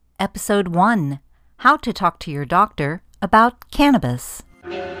Episode 1, How to Talk to Your Doctor About Cannabis.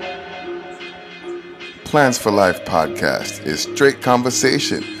 Plants for Life podcast is straight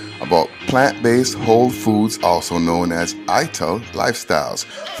conversation about plant-based whole foods, also known as ITAL lifestyles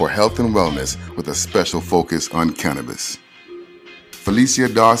for health and wellness with a special focus on cannabis. Felicia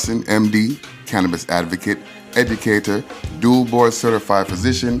Dawson, MD, cannabis advocate, educator, dual board certified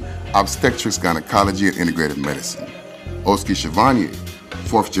physician, obstetrics, gynecology, and integrative medicine. Oski Chevanier,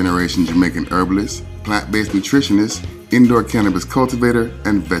 fourth generation Jamaican herbalist, plant-based nutritionist, indoor cannabis cultivator,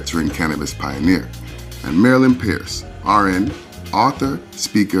 and veteran cannabis pioneer. And Marilyn Pierce, RN, author,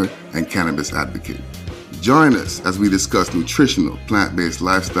 speaker, and cannabis advocate. Join us as we discuss nutritional plant-based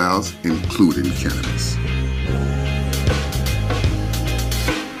lifestyles, including cannabis.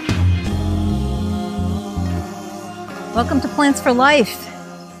 Welcome to Plants for Life.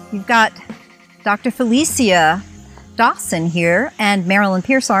 You've got Dr. Felicia Dawson here and Marilyn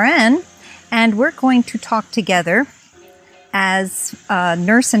Pierce, RN, and we're going to talk together as a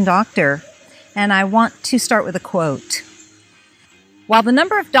nurse and doctor. And I want to start with a quote. While the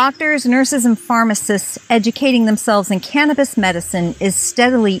number of doctors, nurses, and pharmacists educating themselves in cannabis medicine is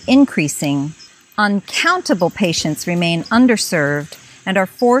steadily increasing, uncountable patients remain underserved and are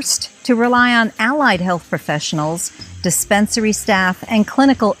forced to rely on allied health professionals, dispensary staff, and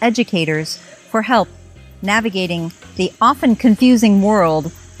clinical educators for help navigating the often confusing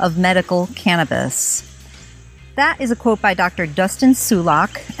world of medical cannabis. That is a quote by Dr. Dustin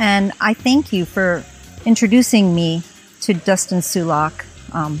Sulak, and I thank you for introducing me to Dustin Sulak,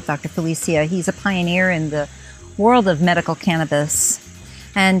 Dr. Felicia. He's a pioneer in the world of medical cannabis.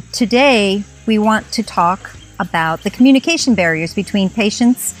 And today we want to talk about the communication barriers between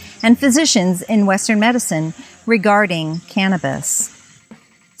patients and physicians in Western medicine regarding cannabis.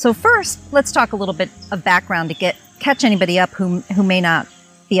 So first, let's talk a little bit of background to catch anybody up who may not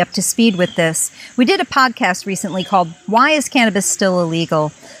be up to speed with this. We did a podcast recently called Why is Cannabis Still Illegal?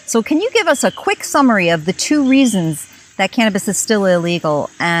 So can you give us a quick summary of the two reasons that cannabis is still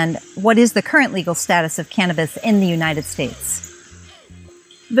illegal and what is the current legal status of cannabis in the United States?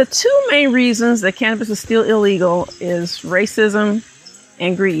 The two main reasons that cannabis is still illegal is racism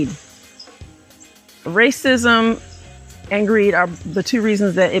and greed. Racism and greed are the two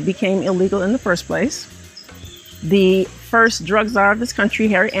reasons that it became illegal in the first place. The first drug czar of this country,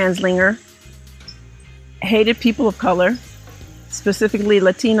 Harry Anslinger, hated people of color, specifically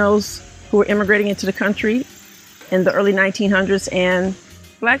Latinos who were immigrating into the country in the early 1900s and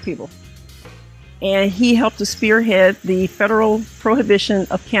Black people. And he helped to spearhead the federal prohibition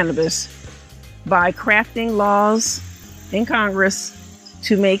of cannabis by crafting laws in Congress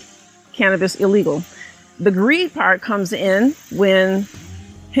to make cannabis illegal. The greed part comes in when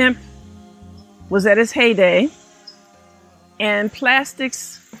hemp was at its heyday and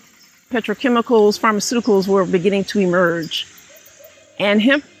plastics, petrochemicals, pharmaceuticals were beginning to emerge. And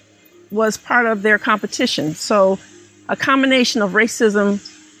hemp was part of their competition. So a combination of racism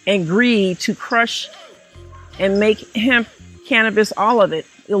and greed to crush and make hemp, cannabis, all of it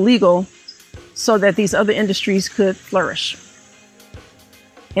illegal so that these other industries could flourish.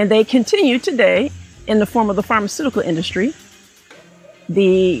 And they continue today in the form of the pharmaceutical industry.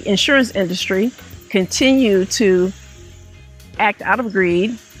 The insurance industry continue to act out of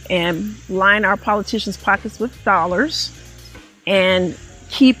greed and line our politicians' pockets with dollars and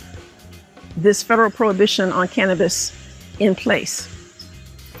keep this federal prohibition on cannabis in place.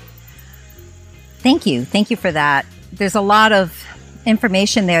 Thank you. Thank you for that. There's a lot of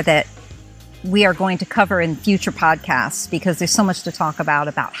information there that we are going to cover in future podcasts because there's so much to talk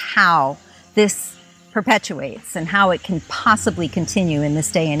about how this perpetuates and how it can possibly continue in this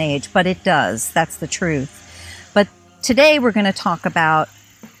day and age. But it does. That's the truth. But today we're going to talk about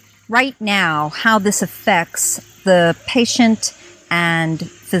right now how this affects the patient and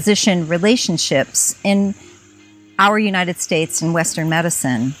physician relationships in our United States and Western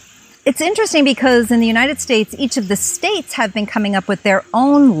medicine. It's interesting because in the United States, each of the states have been coming up with their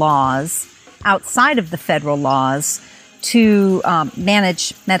own laws outside of the federal laws to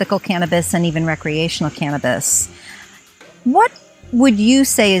manage medical cannabis and even recreational cannabis. What would you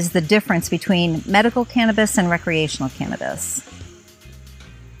say is the difference between medical cannabis and recreational cannabis?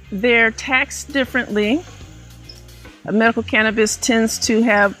 They're taxed differently. Medical cannabis tends to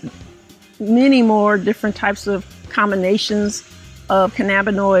have many more different types of combinations of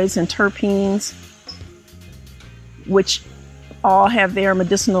cannabinoids and terpenes, which all have their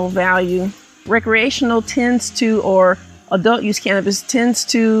medicinal value. Recreational tends to, or adult use cannabis tends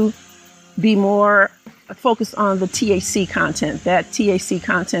to be more focused on the THC content,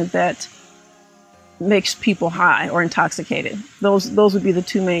 that makes people high or intoxicated. Those would be the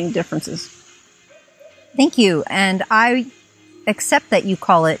two main differences. Thank you. And I accept that you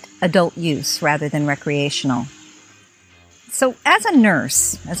call it adult use rather than recreational. So as a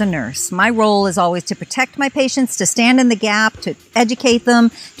nurse, my role is always to protect my patients, to stand in the gap, to educate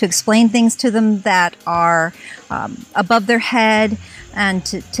them, to explain things to them that are above their head, and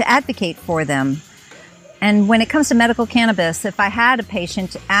to advocate for them. And when it comes to medical cannabis, if I had a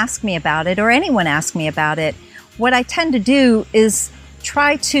patient ask me about it or anyone ask me about it, what I tend to do is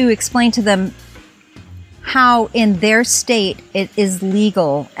try to explain to them how in their state it is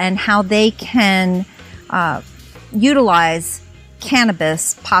legal and how they can utilize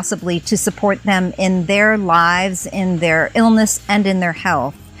cannabis possibly to support them in their lives, in their illness, and in their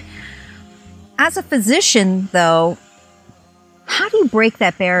health. As a physician, though, how do you break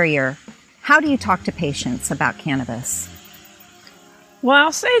that barrier? How do you talk to patients about cannabis? Well,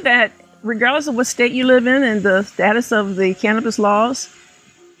 I'll say that regardless of what state you live in and the status of the cannabis laws,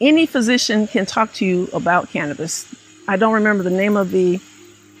 any physician can talk to you about cannabis. I don't remember the name of the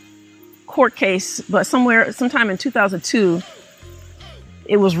court case, but sometime in 2002,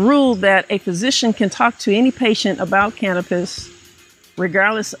 it was ruled that a physician can talk to any patient about cannabis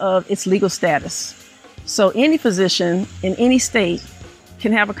regardless of its legal status. So any physician in any state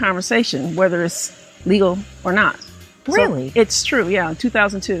can have a conversation, whether it's legal or not. Really? So it's true, yeah. In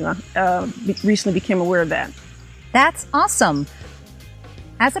 2002, I recently became aware of that. That's awesome.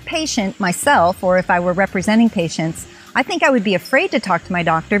 As a patient myself, or if I were representing patients, I think I would be afraid to talk to my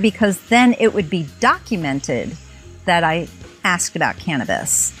doctor because then it would be documented that I asked about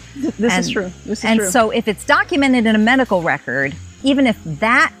cannabis. This is true. And so if it's documented in a medical record, even if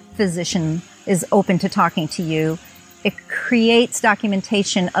that physician is open to talking to you, it creates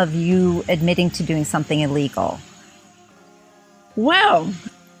documentation of you admitting to doing something illegal. Well,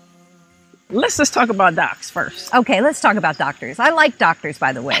 let's just talk about docs first. Okay, let's talk about doctors. I like doctors,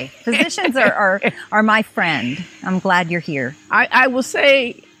 by the way. Physicians are my friend. I'm glad you're here. I will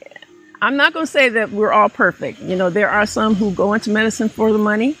say, I'm not going to say that we're all perfect. You know, there are some who go into medicine for the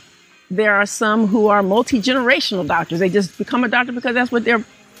money. There are some who are multi-generational doctors. They just become a doctor because that's what their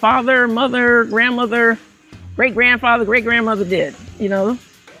father, mother, grandmother, great-grandfather, great-grandmother did, you know.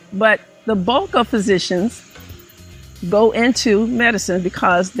 But the bulk of physicians go into medicine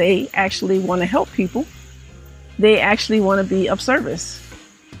because they actually want to help people. They actually want to be of service.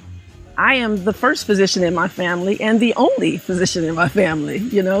 I am the first physician in my family and the only physician in my family,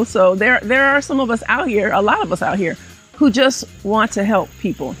 you know. So there are some of us out here, a lot of us out here, who just want to help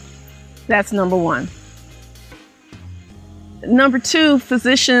people. That's number one. Number two,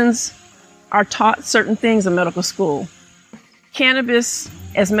 physicians are taught certain things in medical school. Cannabis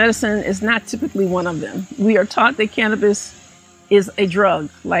as medicine is not typically one of them. We are taught that cannabis is a drug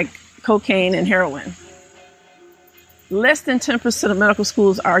like cocaine and heroin. Less than 10% of medical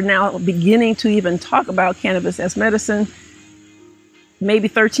schools are now beginning to even talk about cannabis as medicine. Maybe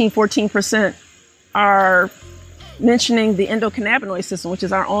 14% are mentioning the endocannabinoid system, which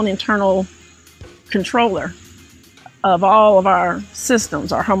is our own internal controller of all of our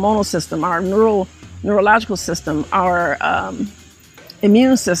systems, our hormonal system, our neurological system, our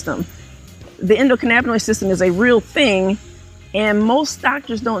immune system. The endocannabinoid system is a real thing, and most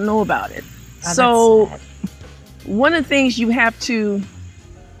doctors don't know about it. So one of the things you have to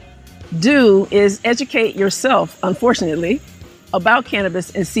do is educate yourself, unfortunately, about cannabis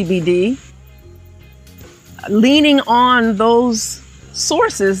and CBD, leaning on those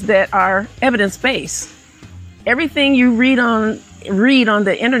sources that are evidence-based. Everything you read on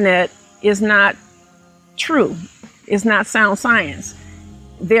the internet is not true. It's not sound science.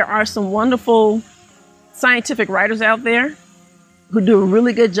 There are some wonderful scientific writers out there who do a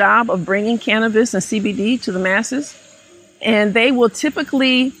really good job of bringing cannabis and CBD to the masses, and they will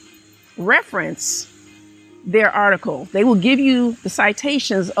typically reference their article. They will give you the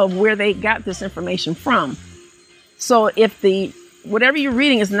citations of where they got this information from. So if whatever you're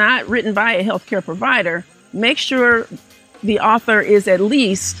reading is not written by a healthcare provider, make sure the author is at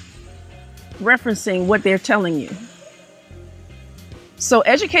least referencing what they're telling you. So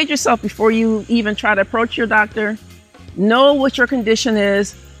educate yourself before you even try to approach your doctor. Know what your condition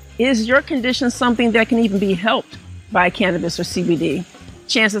is. Is your condition something that can even be helped by cannabis or CBD?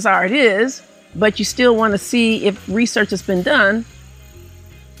 Chances are it is, but you still want to see if research has been done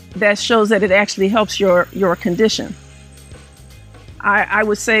that shows that it actually helps your condition. I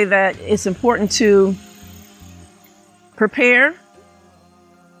would say that it's important to prepare,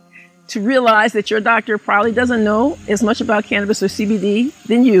 to realize that your doctor probably doesn't know as much about cannabis or CBD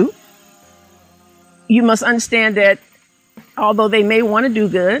than you. You must understand that although they may want to do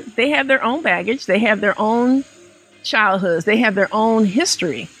good, they have their own baggage. They have their own childhoods. They have their own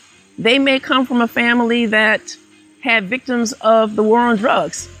history. They may come from a family that had victims of the war on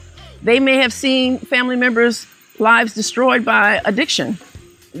drugs. They may have seen family members' lives destroyed by addiction.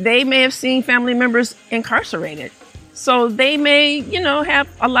 They may have seen family members incarcerated. So they may, have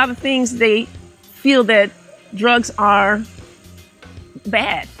a lot of things they feel that drugs are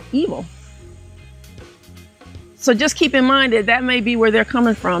bad, evil. So just keep in mind that that may be where they're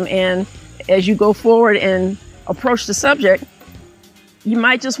coming from. And as you go forward and approach the subject, you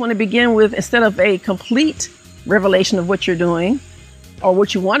might just want to begin with, instead of a complete revelation of what you're doing or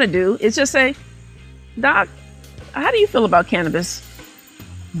what you want to do, is just say, Doc, how do you feel about cannabis?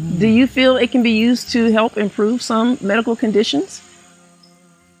 Do you feel it can be used to help improve some medical conditions?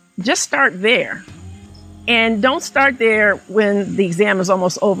 Just start there. And don't start there when the exam is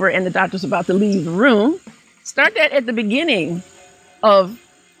almost over and the doctor's about to leave the room. Start that at the beginning of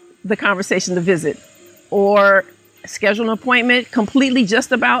the conversation, the visit, or schedule an appointment completely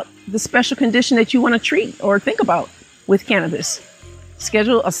just about the special condition that you want to treat or think about with cannabis.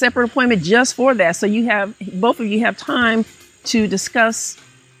 Schedule a separate appointment just for that, so both of you have time to discuss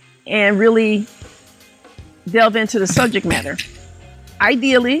and really delve into the subject matter.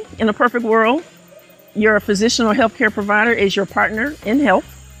 Ideally, in a perfect world, your physician or healthcare provider is your partner in health,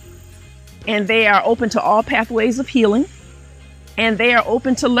 and they are open to all pathways of healing, and they are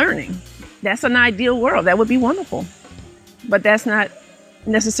open to learning. That's an ideal world. That would be wonderful. But that's not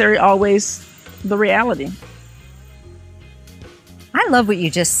necessarily always the reality. I love what you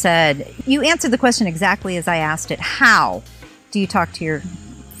just said. You answered the question exactly as I asked it. How do you talk to your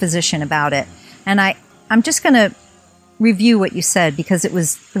physician about it? And I'm just going to review what you said because it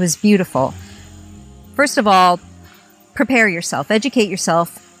was beautiful. First of all, prepare yourself, educate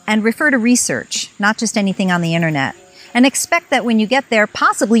yourself, and refer to research, not just anything on the internet. And expect that when you get there,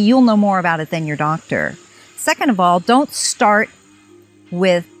 possibly you'll know more about it than your doctor. Second of all, don't start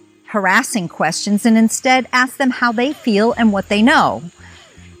with harassing questions and instead ask them how they feel and what they know.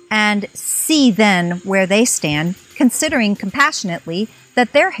 And see then where they stand, considering compassionately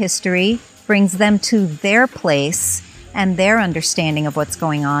that their history brings them to their place and their understanding of what's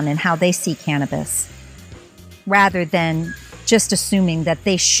going on and how they see cannabis, rather than just assuming that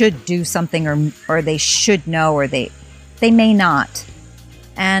they should do something or they should know or they may not.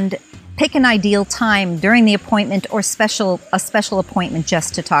 And pick an ideal time during the appointment or a special appointment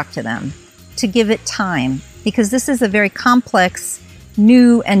just to talk to them, to give it time, because this is a very complex,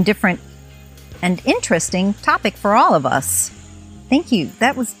 new and different and interesting topic for all of us. Thank you.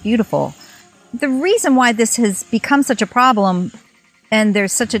 That was beautiful. The reason why this has become such a problem and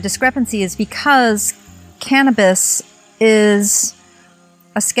there's such a discrepancy is because cannabis is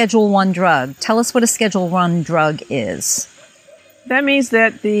a Schedule I drug. Tell us what a Schedule I drug is. That means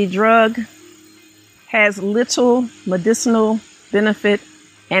that the drug has little medicinal benefit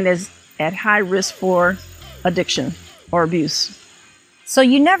and is at high risk for addiction or abuse. So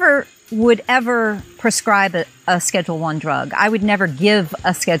you never would ever prescribe a Schedule I drug. I would never give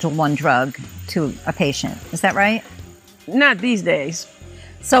a Schedule I drug to a patient. Is that right? Not these days.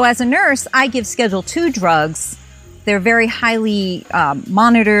 So as a nurse, I give Schedule II drugs. They're very highly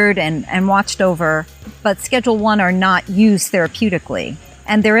monitored and watched over, but Schedule I are not used therapeutically,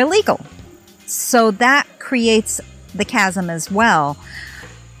 and they're illegal. So that creates the chasm as well.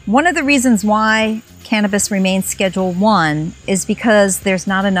 One of the reasons why cannabis remains Schedule I is because there's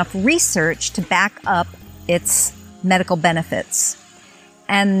not enough research to back up its medical benefits.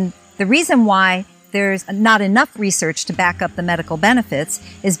 And the reason why there's not enough research to back up the medical benefits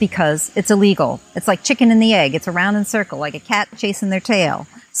is because it's illegal. It's like chicken and the egg. It's around in circle, like a cat chasing their tail.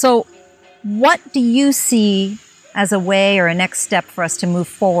 So what do you see as a way or a next step for us to move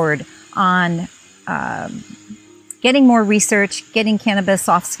forward on getting more research, getting cannabis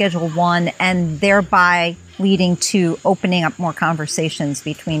off Schedule I, and thereby leading to opening up more conversations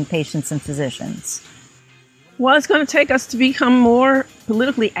between patients and physicians? Well, it's going to take us to become more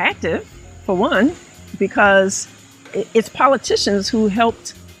politically active, for one, because it's politicians who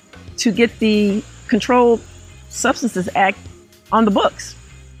helped to get the Controlled Substances Act on the books.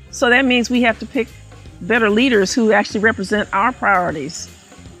 So that means we have to pick better leaders who actually represent our priorities,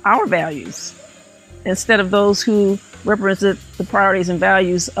 our values, instead of those who represent the priorities and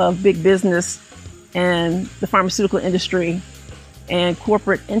values of big business and the pharmaceutical industry and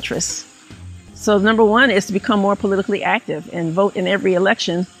corporate interests. So number one is to become more politically active and vote in every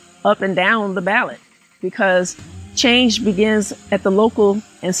election up and down the ballot, because change begins at the local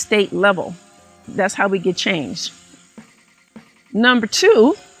and state level. That's how we get change. Number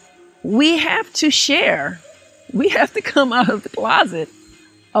two, we have to share we have to come out of the closet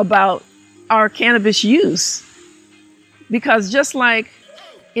about our cannabis use. Because just like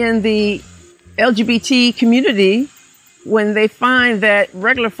in the LGBT community, when they find that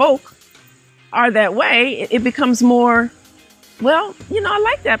regular folk are that way, it becomes more, well, I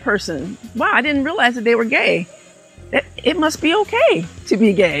like that person. Wow, I didn't realize that they were gay. It must be okay to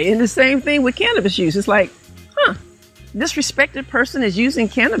be gay. And the same thing with cannabis use. It's like, this respected person is using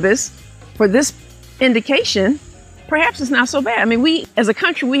cannabis for this indication. Perhaps it's not so bad. I mean, we, as a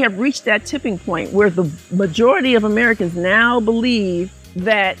country, we have reached that tipping point where the majority of Americans now believe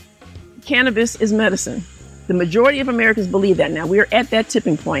that cannabis is medicine. The majority of Americans believe that now. We are at that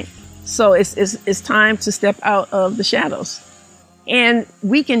tipping point. So it's time to step out of the shadows. And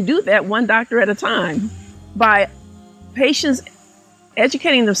we can do that one doctor at a time by patients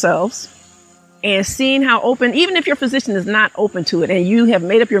educating themselves and seeing how open, even if your physician is not open to it and you have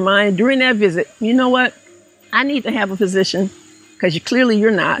made up your mind during that visit, you know what? I need to have a physician, because clearly you're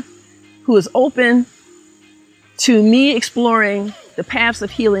not, who is open to me exploring the paths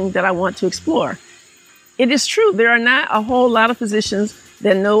of healing that I want to explore. It is true. There are not a whole lot of physicians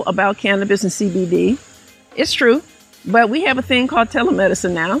that know about cannabis and CBD. It's true. But we have a thing called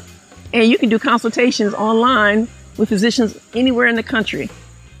telemedicine now, and you can do consultations online with physicians anywhere in the country.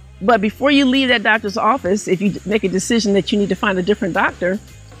 But before you leave that doctor's office, if you make a decision that you need to find a different doctor,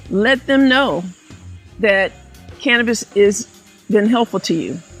 let them know that cannabis has been helpful to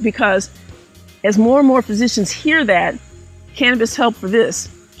you. Because as more and more physicians hear that, cannabis help for this,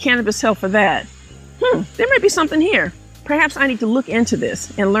 cannabis help for that, there may be something here. Perhaps I need to look into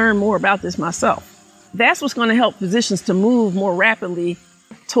this and learn more about this myself. That's what's going to help physicians to move more rapidly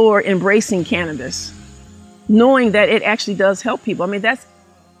toward embracing cannabis, knowing that it actually does help people. I mean, that's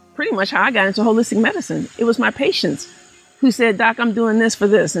pretty much how I got into holistic medicine. It was my patients who said, "Doc, I'm doing this for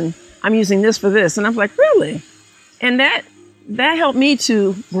this, and I'm using this for this." And I'm like, really? And that helped me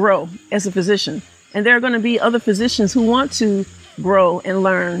to grow as a physician. And there are going to be other physicians who want to grow and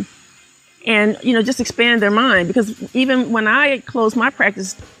learn and, just expand their mind. Because even when I closed my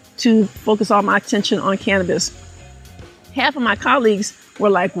practice to focus all my attention on cannabis, half of my colleagues were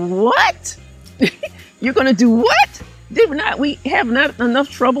like, "What? You're going to do what? We have not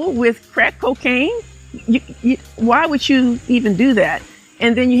enough trouble with crack cocaine? Why would you even do that?"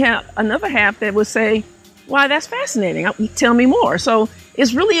 And then you have another half that would say, "Wow, that's fascinating. Tell me more." So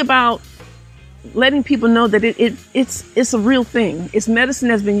it's really about letting people know that it's a real thing. It's medicine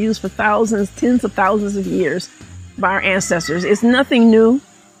that's been used for thousands, tens of thousands of years by our ancestors. It's nothing new.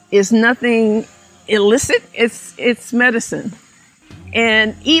 It's nothing illicit. It's medicine.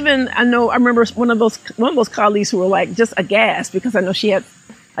 And even I remember one of those colleagues who were like just aghast, because I know she had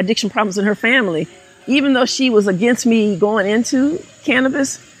addiction problems in her family. Even though she was against me going into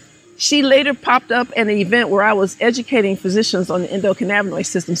cannabis, she later popped up at an event where I was educating physicians on the endocannabinoid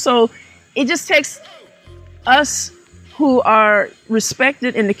system. So it just takes us who are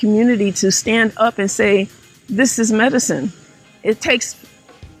respected in the community to stand up and say, this is medicine. It takes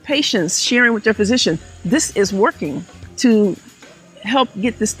patients sharing with their physician, this is working, to help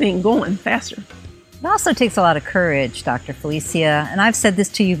get this thing going faster. It also takes a lot of courage, Dr. Felicia, and I've said this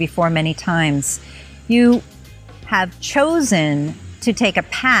to you before many times. You have chosen to take a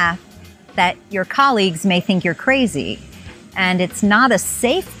path that your colleagues may think you're crazy, and it's not a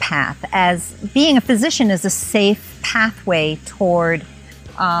safe path, as being a physician is a safe pathway toward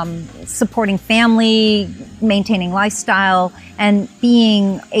supporting family, maintaining lifestyle, and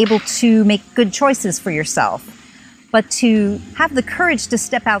being able to make good choices for yourself. But to have the courage to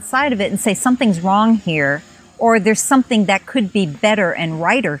step outside of it and say something's wrong here, or there's something that could be better and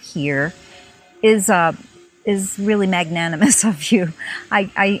righter here, is really magnanimous of you.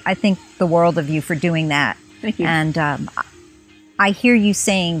 I think the world of you for doing that. Thank you. And I hear you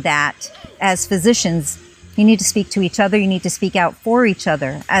saying that as physicians, you need to speak to each other. You need to speak out for each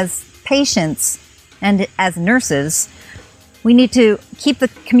other. As patients and as nurses, we need to keep the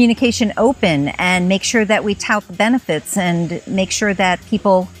communication open and make sure that we tout the benefits and make sure that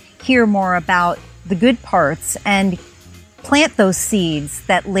people hear more about the good parts and plant those seeds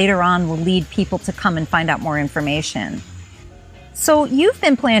that later on will lead people to come and find out more information. So you've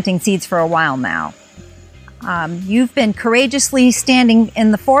been planting seeds for a while now. You've been courageously standing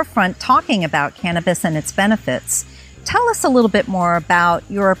in the forefront talking about cannabis and its benefits. Tell us a little bit more about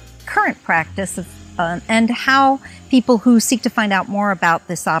your current practice and how people who seek to find out more about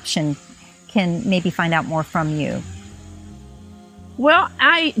this option can maybe find out more from you. Well,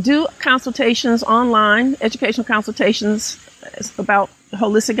 I do consultations online, educational consultations about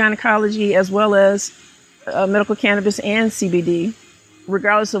holistic gynecology, as well as medical cannabis and CBD.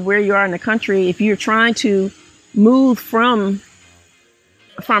 Regardless of where you are in the country, if you're trying to move from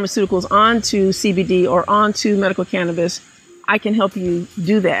pharmaceuticals onto CBD or onto medical cannabis, I can help you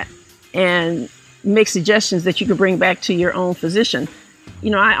do that and make suggestions that you can bring back to your own physician.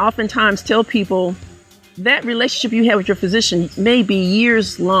 I oftentimes tell people that relationship you have with your physician may be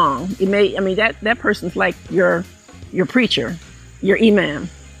years long. That person's like your preacher, your imam.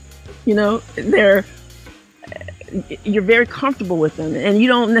 You're very comfortable with them, and you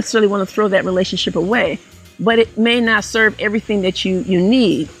don't necessarily want to throw that relationship away, but it may not serve everything that you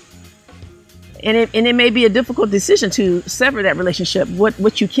need. And it may be a difficult decision to sever that relationship.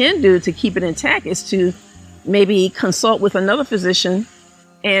 What you can do to keep it intact is to maybe consult with another physician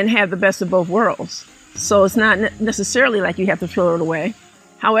and have the best of both worlds. So it's not necessarily like you have to throw it away.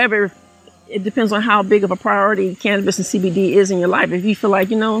 However, it depends on how big of a priority cannabis and CBD is in your life. If you feel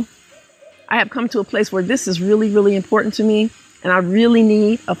like, I have come to a place where this is really, really important to me, and I really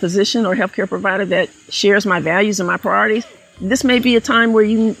need a physician or healthcare provider that shares my values and my priorities, this may be a time where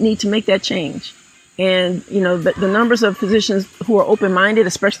you need to make that change. And, the numbers of physicians who are open-minded,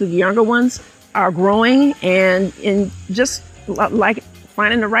 especially the younger ones, are growing. And in just like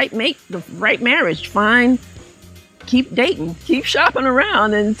finding the right mate, the right marriage, keep dating, keep shopping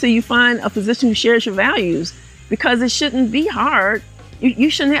around until you find a physician who shares your values, because it shouldn't be hard.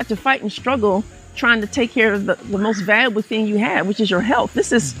 You shouldn't have to fight and struggle trying to take care of the most valuable thing you have, which is your health.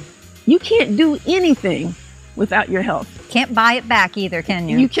 You can't do anything without your health. Can't buy it back either, can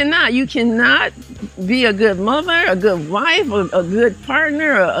you? You cannot. You cannot be a good mother, a good wife, a good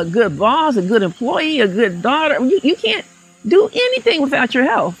partner, a good boss, a good employee, a good daughter. You can't do anything without your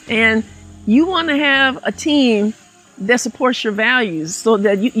health. And you want to have a team that supports your values, so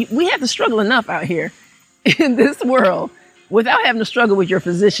that we have to struggle enough out here in this world without having to struggle with your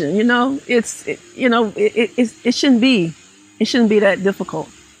physician. It shouldn't be that difficult.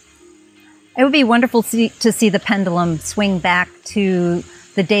 It would be wonderful to see the pendulum swing back to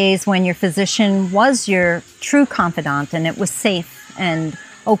the days when your physician was your true confidant, and it was safe and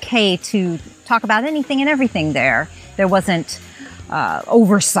okay to talk about anything and everything there. There wasn't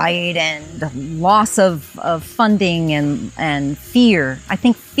oversight and loss of funding and fear. I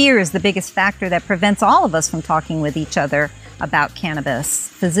think fear is the biggest factor that prevents all of us from talking with each other about cannabis.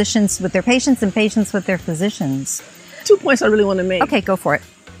 Physicians with their patients and patients with their physicians. 2 points I really want to make. Okay, go for it.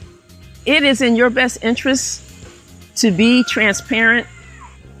 It is in your best interest to be transparent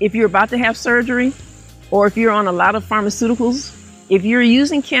if you're about to have surgery or if you're on a lot of pharmaceuticals. If you're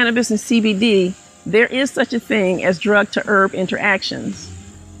using cannabis and CBD, there is such a thing as drug-to-herb interactions.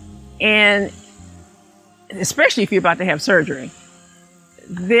 And especially if you're about to have surgery,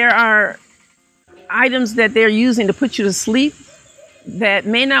 there are items that they're using to put you to sleep that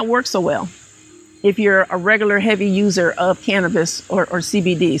may not work so well if you're a regular heavy user of cannabis or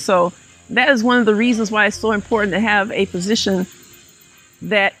CBD. So that is one of the reasons why it's so important to have a physician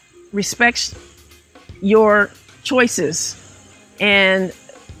that respects your choices and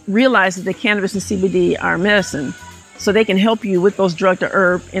realizes that cannabis and CBD are medicine, so they can help you with those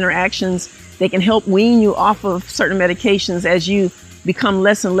drug-to-herb interactions. They can help wean you off of certain medications as you become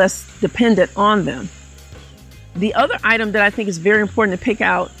less and less dependent on them. The other item that I think is very important to pick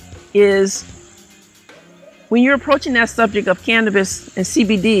out is when you're approaching that subject of cannabis and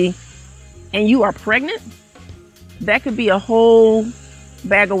CBD and you are pregnant, that could be a whole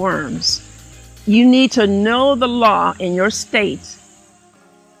bag of worms. You need to know the law in your state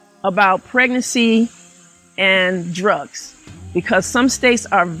about pregnancy and drugs, because some states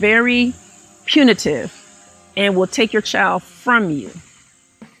are very punitive and will take your child from you.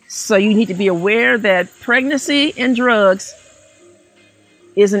 So you need to be aware that pregnancy and drugs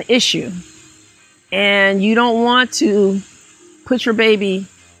is an issue, and you don't want to put your baby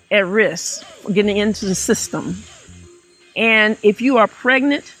at risk for getting into the system. And if you are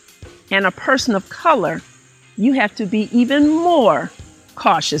pregnant and a person of color, you have to be even more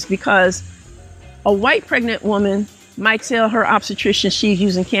cautious, because a white pregnant woman might tell her obstetrician she's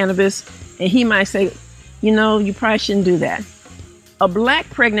using cannabis, and he might say, you probably shouldn't do that. A black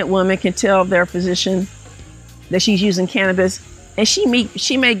pregnant woman can tell their physician that she's using cannabis, and she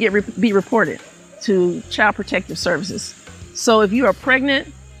may be reported to Child Protective Services. So if you are a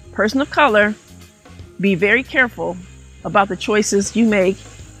pregnant person of color, be very careful about the choices you make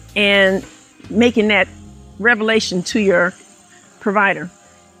and making that revelation to your provider.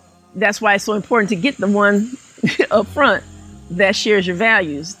 That's why it's so important to get the one up front that shares your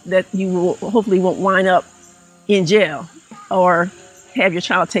values, that you will hopefully won't wind up in jail or have your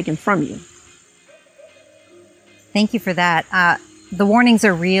child taken from you. Thank you for that. The warnings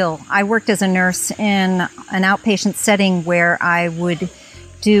are real. I worked as a nurse in an outpatient setting where I would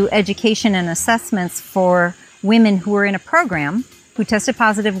do education and assessments for women who were in a program who tested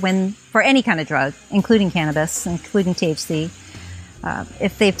positive for any kind of drug, including cannabis, including THC.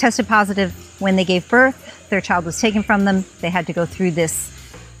 If they've tested positive when they gave birth, their child was taken from them. They had to go through this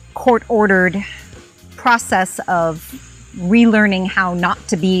court-ordered process of relearning how not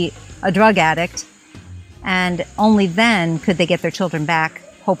to be a drug addict. And only then could they get their children back,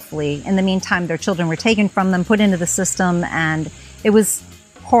 hopefully. In the meantime, their children were taken from them, put into the system, and it was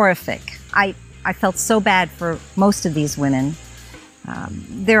horrific. I felt so bad for most of these women.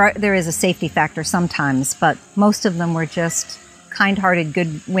 There is a safety factor sometimes, but most of them were just kind-hearted,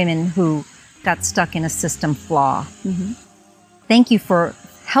 good women who got stuck in a system flaw. Mm-hmm. Thank you for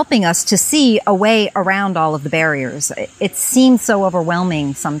helping us to see a way around all of the barriers. It seems so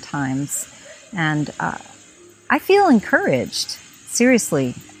overwhelming sometimes, and I feel encouraged,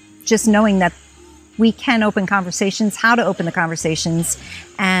 seriously, just knowing that we can open conversations, how to open the conversations,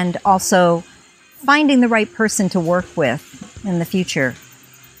 and also finding the right person to work with in the future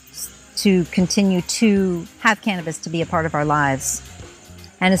to continue to have cannabis to be a part of our lives.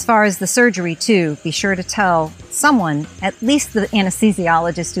 And as far as the surgery, too, be sure to tell someone, at least the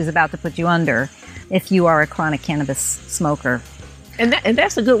anesthesiologist who's about to put you under, if you are a chronic cannabis smoker. And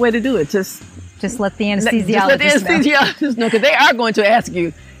that's a good way to do it. Just let the anesthesiologist know, because they are going to ask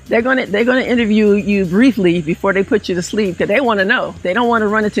you. They're going to interview you briefly before they put you to sleep, because they want to know. They don't want to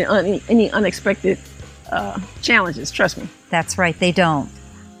run into any unexpected challenges. Trust me. That's right. They don't.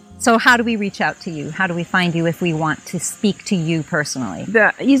 So how do we reach out to you? How do we find you if we want to speak to you personally?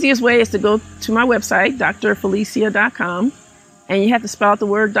 The easiest way is to go to my website, drfelicia.com, and you have to spell out the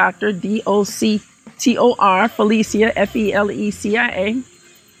word doctor, D-O-C-T-O-R, Felicia, F-E-L-E-C-I-A.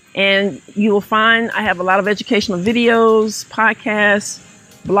 And you will find I have a lot of educational videos, podcasts,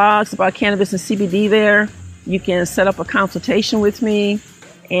 blogs about cannabis and CBD there. You can set up a consultation with me,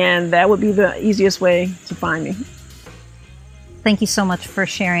 and that would be the easiest way to find me. Thank you so much for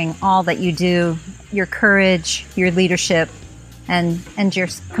sharing all that you do, your courage, your leadership, and your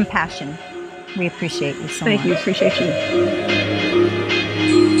compassion. We appreciate you so much. Thank you. Appreciate you.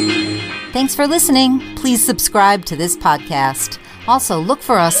 Thanks for listening. Please subscribe to this podcast. Also, look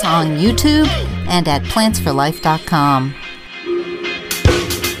for us on YouTube and at plantsforlife.com.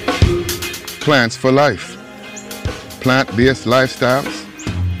 Plants for Life. Plant-based lifestyles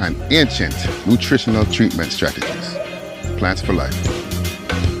and ancient nutritional treatment strategies. Plants for Life.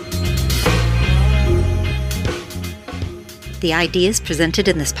 The ideas presented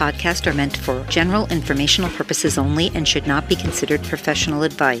in this podcast are meant for general informational purposes only and should not be considered professional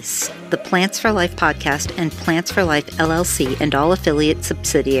advice. The Plants for Life podcast and Plants for Life LLC and all affiliate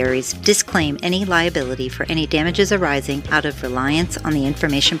subsidiaries disclaim any liability for any damages arising out of reliance on the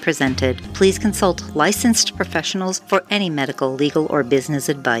information presented. Please consult licensed professionals for any medical, legal, or business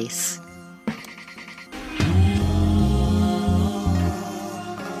advice.